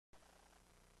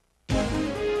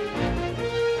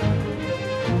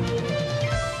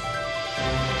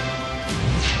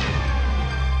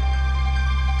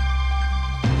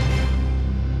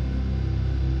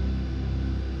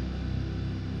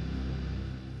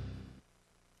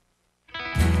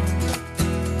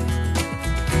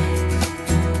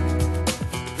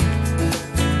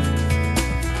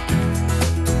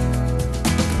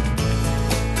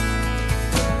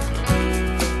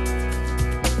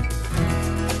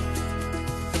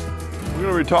We're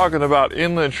going to be talking about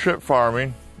inland shrimp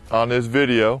farming on this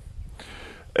video,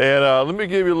 and let me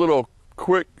give you a little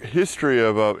quick history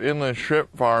of inland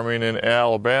shrimp farming in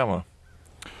Alabama.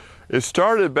 It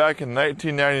started back in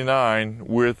 1999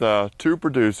 with two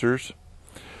producers,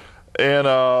 and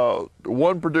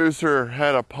one producer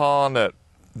had a pond that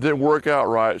didn't work out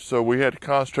right, so we had to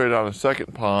concentrate on a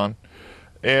second pond,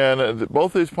 and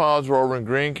both these ponds were over in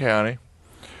Greene County,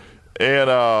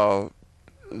 and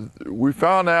we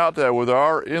found out that with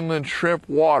our inland shrimp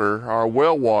water, our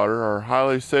well water, our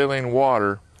highly saline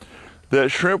water,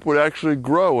 that shrimp would actually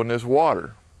grow in this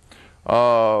water.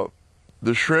 The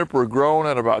shrimp were grown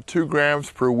at about 2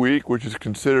 grams per week, which is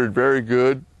considered very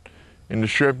good in the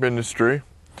shrimp industry.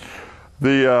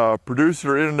 The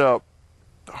producer ended up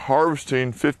harvesting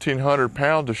 1,500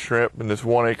 pounds of shrimp in this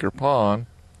 1 acre pond.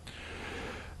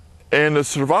 And the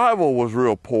survival was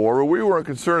real poor. We weren't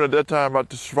concerned at that time about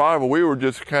the survival. We were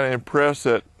just kind of impressed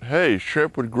that, hey,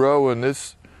 shrimp would grow in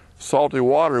this salty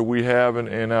water we have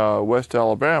in West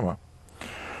Alabama.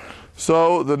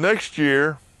 So the next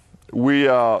year, we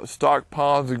stocked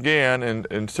ponds again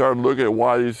and started looking at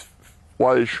why these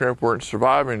shrimp weren't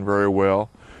surviving very well.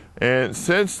 And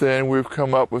since then, we've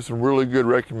come up with some really good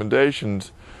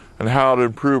recommendations on how to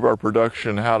improve our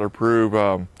production, how to improve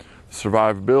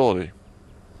survivability.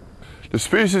 The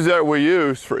species that we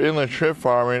use for inland shrimp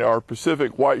farming are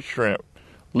Pacific white shrimp,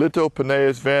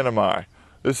 Litopenaeus vannamei.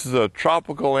 This is a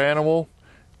tropical animal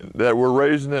that we're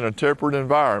raising in a temperate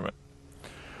environment.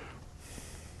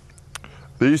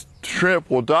 These shrimp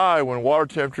will die when water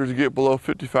temperatures get below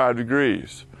 55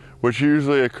 degrees, which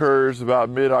usually occurs about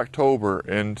mid-October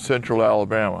in central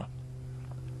Alabama.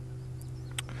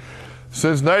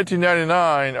 Since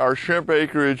 1999, our shrimp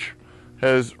acreage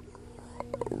has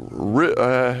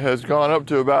gone up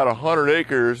to about 100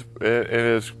 acres and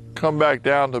has come back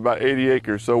down to about 80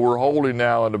 acres. So we're holding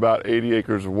now at about 80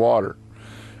 acres of water.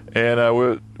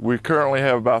 And we currently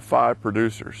have about 5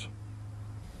 producers.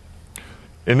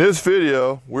 In this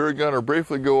video, we're going to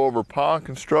briefly go over pond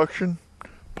construction,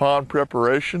 pond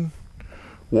preparation,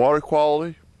 water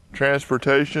quality,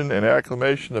 transportation and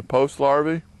acclimation of post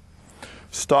larvae,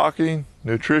 stocking,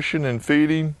 nutrition and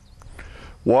feeding,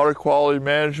 water quality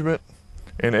management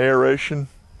and aeration,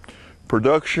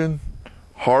 production,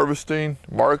 harvesting,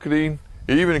 marketing,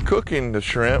 even cooking the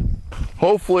shrimp.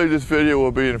 Hopefully this video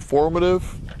will be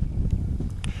informative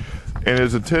and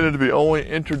is intended to be only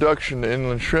introduction to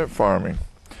inland shrimp farming.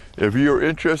 If you are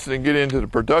interested in getting into the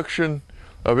production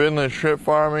of inland shrimp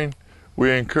farming, we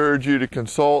encourage you to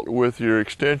consult with your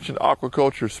extension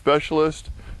aquaculture specialist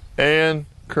and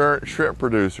current shrimp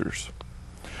producers.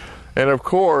 And of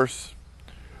course,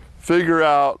 figure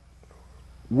out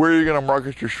where you're going to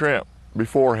market your shrimp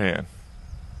beforehand.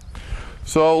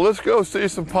 So let's go see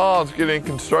some ponds getting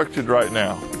constructed right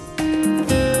now.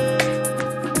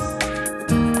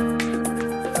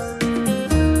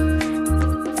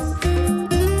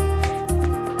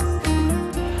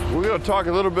 We're going to talk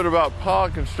a little bit about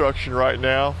pond construction right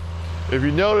now. If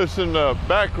you notice in the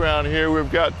background here, we've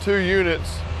got 2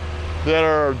 units that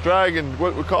are dragging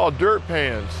what we call dirt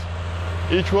pans.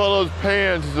 Each one of those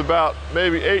pans is about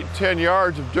maybe 8-10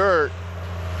 yards of dirt,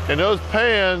 and those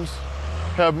pans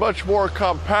have much more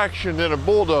compaction than a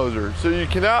bulldozer. So you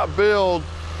cannot build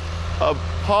a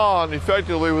pond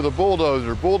effectively with a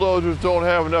bulldozer. Bulldozers don't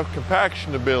have enough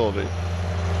compaction ability.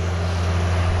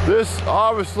 This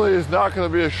obviously is not going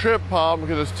to be a shrimp pond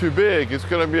because it's too big. It's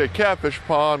going to be a catfish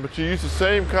pond, but you use the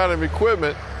same kind of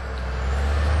equipment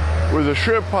with a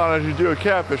shrimp pond as you do a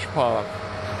catfish pond.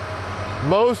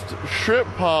 Most shrimp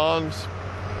ponds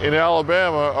in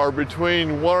Alabama are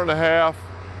between 1.5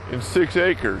 and 6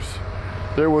 acres.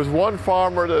 There was one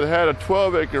farmer that had a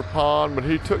 12-acre pond, but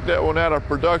he took that one out of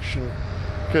production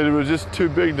because it was just too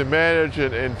big to manage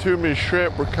and too many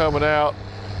shrimp were coming out,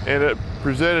 and it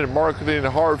presented marketing and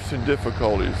harvesting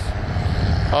difficulties.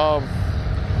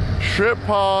 Shrimp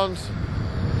ponds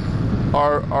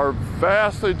are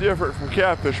vastly different from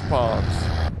catfish ponds.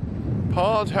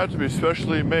 Ponds have to be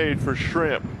specially made for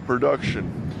shrimp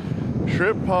production.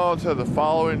 Shrimp ponds have the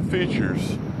following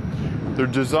features. They're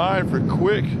designed for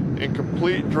quick and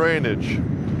complete drainage.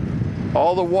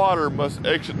 All the water must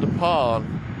exit the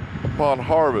pond upon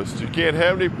harvest. You can't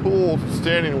have any pools of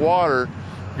standing water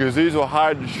because these will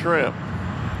hide the shrimp.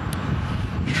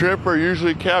 Shrimp are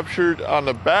usually captured on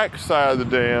the back side of the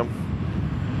dam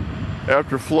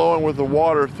after flowing with the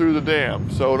water through the dam.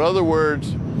 So in other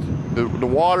words, the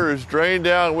water is drained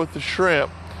down with the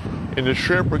shrimp, and the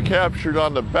shrimp are captured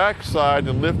on the back side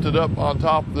and lifted up on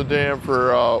top of the dam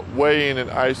for weighing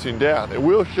and icing down. And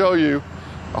we'll show you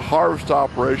a harvest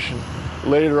operation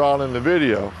later on in the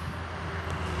video.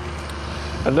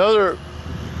 Another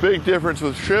big difference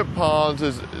with shrimp ponds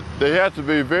is they have to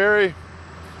be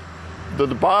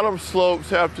the bottom slopes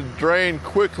have to drain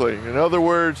quickly. In other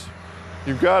words,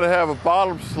 you've got to have a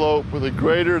bottom slope with a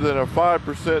greater than a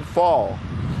 5% fall.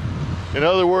 In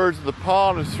other words, the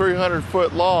pond is 300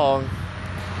 foot long.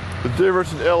 The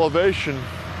difference in elevation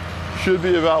should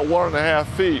be about 1.5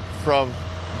 feet from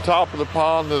the top of the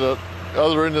pond to the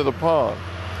other end of the pond.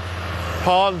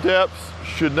 Pond depths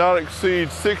should not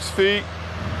exceed 6 feet.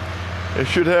 It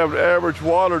should have an average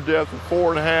water depth of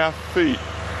 4.5 feet.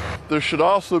 There should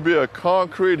also be a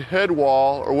concrete head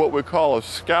wall, or what we call a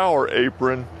scour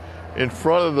apron, in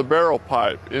front of the barrel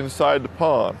pipe inside the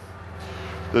pond.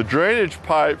 The drainage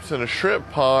pipes in a shrimp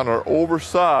pond are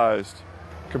oversized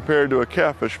compared to a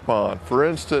catfish pond. For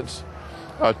instance,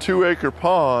 a 2-acre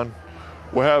pond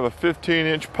will have a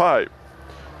 15-inch pipe.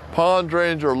 Pond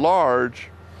drains are large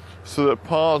so that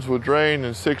ponds will drain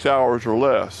in 6 hours or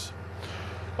less.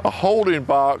 A holding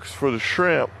box for the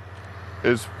shrimp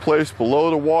is placed below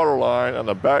the water line on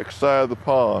the back side of the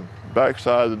pond, back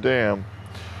side of the dam,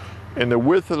 and the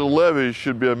width of the levee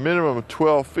should be a minimum of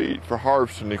 12 feet for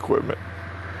harvesting equipment.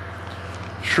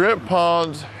 Shrimp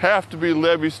ponds have to be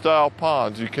levee-style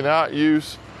ponds. You cannot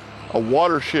use a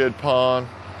watershed pond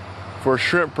for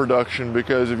shrimp production,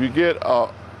 because if you get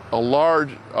a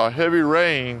heavy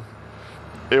rain,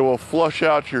 it will flush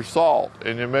out your salt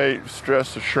and it may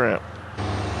stress the shrimp.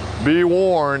 Be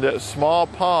warned that small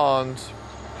ponds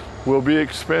will be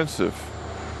expensive.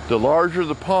 The larger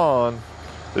the pond,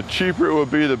 the cheaper it will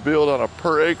be to build on a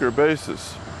per acre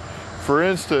basis. For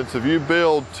instance, if you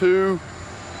build 2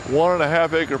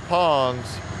 1.5 acre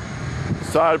ponds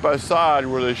side by side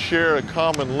where they share a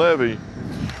common levee,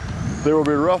 there will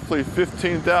be roughly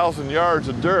 15,000 yards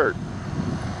of dirt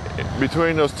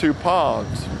between those 2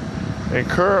 ponds. And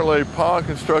currently, pond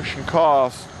construction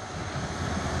costs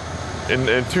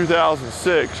in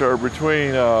 2006 are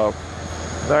between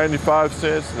 95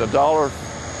 cents and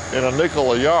 $1 and a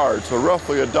nickel a yard, so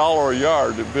roughly $1 a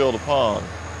yard to build a pond.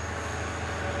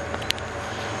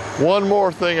 One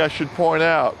more thing I should point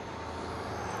out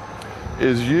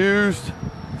is used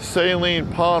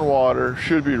saline pond water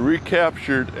should be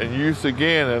recaptured and used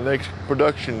again in the next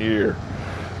production year.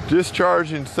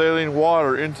 Discharging saline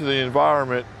water into the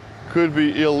environment could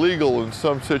be illegal in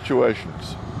some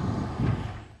situations.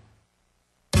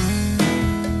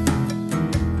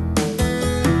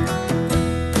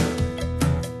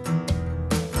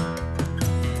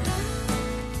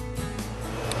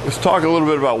 Let's talk a little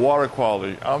bit about water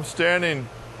quality. I'm standing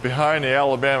behind the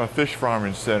Alabama Fish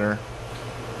Farming Center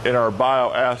in our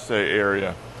bioassay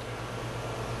area.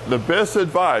 The best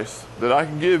advice that I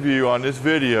can give you on this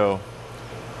video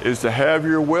is to have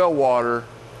your well water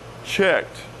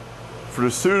checked for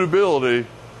the suitability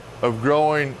of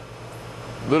growing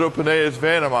Litopenaeus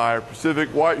vannamei, or Pacific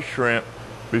white shrimp,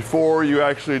 before you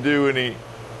actually do any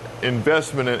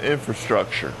investment in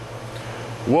infrastructure.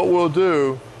 What we'll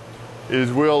do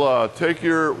is we'll take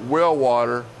your well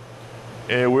water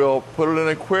and we'll put it in an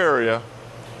aquaria,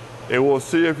 and we'll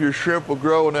see if your shrimp will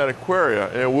grow in that aquaria,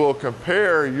 and we'll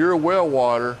compare your well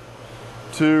water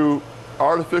to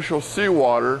artificial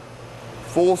seawater,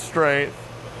 full strength,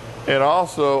 and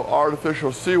also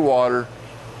artificial seawater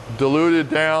diluted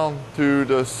down to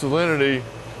the salinity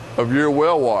of your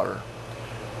well water.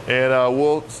 And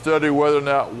we'll study whether or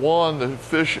not, one,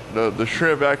 the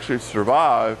shrimp actually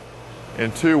survive,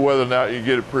 and 2, whether or not you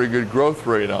get a pretty good growth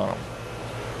rate on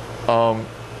them.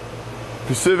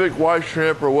 Pacific white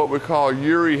shrimp are what we call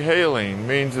euryhaline,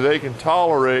 means that they can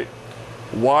tolerate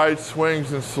wide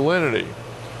swings in salinity.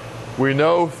 We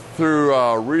know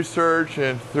through research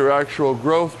and through actual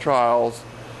growth trials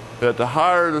that the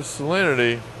higher the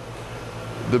salinity,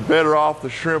 the better off the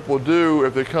shrimp will do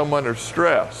if they come under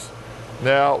stress.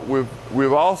 Now,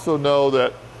 we've also know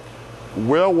that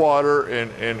well water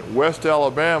in West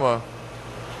Alabama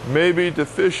may be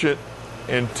deficient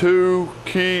in 2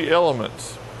 key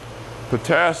elements,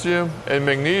 potassium and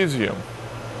magnesium.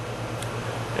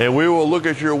 And we will look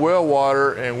at your well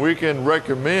water and we can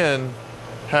recommend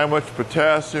how much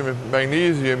potassium and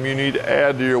magnesium you need to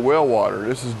add to your well water.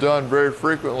 This is done very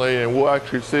frequently, and we'll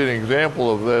actually see an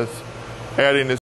example of this, adding this